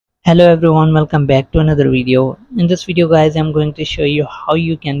Hello everyone, welcome back to another video. In this video guys, I'm going to show you how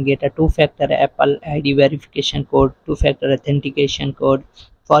you can get a two-factor Apple ID verification code, two-factor authentication code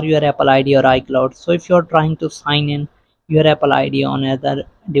for your Apple ID or iCloud. So if you're trying to sign in your Apple ID on another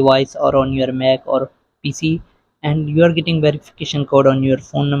device or on your Mac or PC and you are getting verification code on your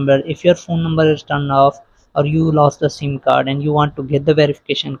phone number, if your phone number is turned off or you lost the SIM card and you want to get the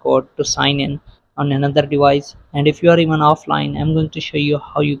verification code to sign in on another device, and if you are even offline, I'm going to show you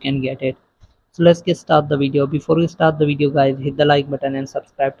how you can get it. So let's get start the video. Before we start the video guys, hit the like button and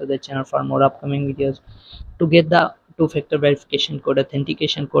subscribe to the channel for more upcoming videos. To get the two-factor verification code,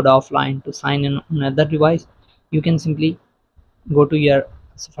 authentication code offline to sign in on another device, you can simply go to your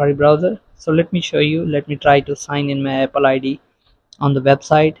Safari browser. So let me show you, let me try to sign in my Apple ID on the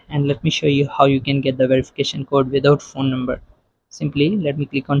website, and let me show you how you can get the verification code without phone number. Simply let me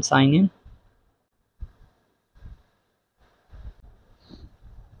click on sign in.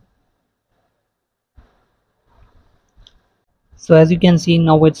 So as you can see,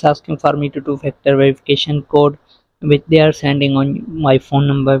 now it's asking for me to two-factor verification code which they are sending on my phone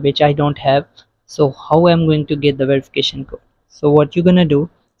number, which I don't have. So how I'm going to get the verification code? So what you're gonna do,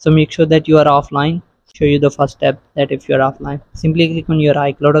 so make sure that you are offline. Show you the first step, that if you're offline, simply click on your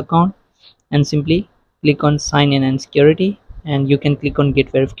iCloud account and simply click on sign in and security, and you can click on get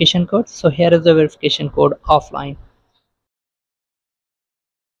verification code. So here is the verification code offline.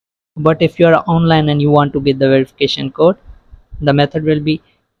 But if you are online and you want to get the verification code, the method will be,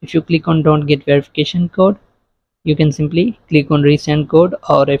 if you click on don't get verification code, you can simply click on resend code,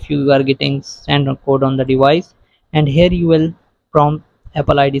 or if you are getting send a code on the device, and here you will prompt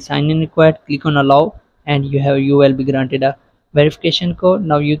Apple ID sign in required, click on allow, and you will be granted a verification code.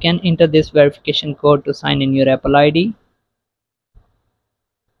 Now you can enter this verification code to sign in your Apple ID.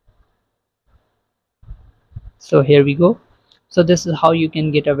 So here we go. So this is how you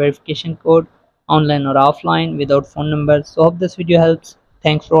can get a verification code online or offline without phone number. So hope this video helps.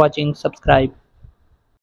 Thanks for watching. Subscribe.